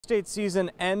State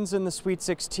season ends in the Sweet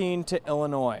 16 to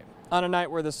Illinois. On a night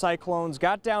where the Cyclones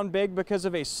got down big because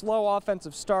of a slow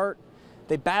offensive start,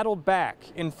 they battled back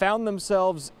and found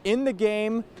themselves in the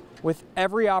game with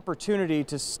every opportunity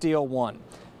to steal one.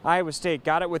 Iowa State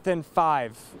got it within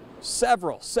 5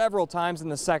 several times in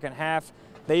the second half.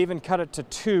 They even cut it to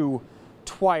 2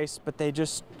 twice, but they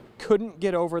just couldn't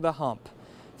get over the hump.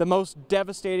 The most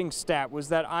devastating stat was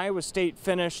that Iowa State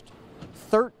finished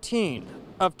 13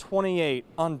 of 28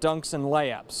 on dunks and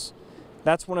layups.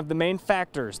 That's one of the main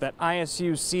factors that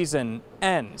ISU's season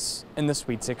ends in the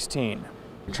Sweet 16.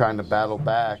 Trying to battle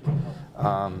back,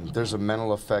 there's a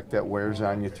mental effect that wears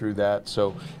on you through that.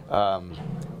 So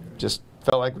just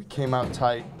felt like we came out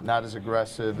tight, not as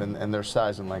aggressive, and their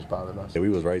size and length bothered us. We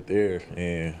was right there,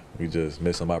 and we just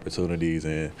missed some opportunities,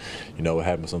 and you know what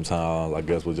happens sometimes. I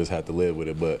guess we'll just have to live with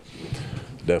it, but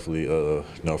definitely,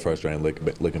 frustrating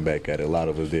looking back at it. A lot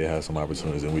of us did have some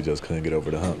opportunities, and we just couldn't get over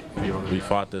the hump. We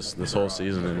fought this whole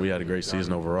season, and we had a great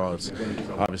season overall. It's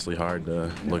obviously hard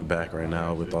to look back right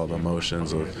now with all the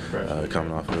emotions of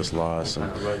coming off of this loss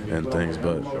and things,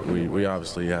 but we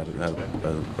obviously had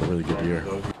a really good year.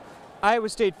 Iowa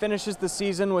State finishes the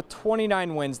season with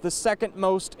 29 wins, the second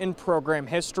most in program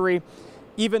history.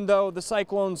 Even though the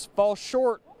Cyclones fall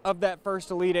short of that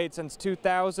first Elite Eight since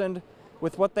 2000,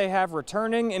 with what they have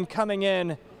returning and coming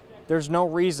in, there's no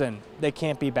reason they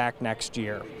can't be back next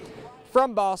year.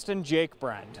 From Boston, Jake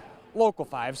Brend, Local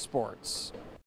 5 Sports.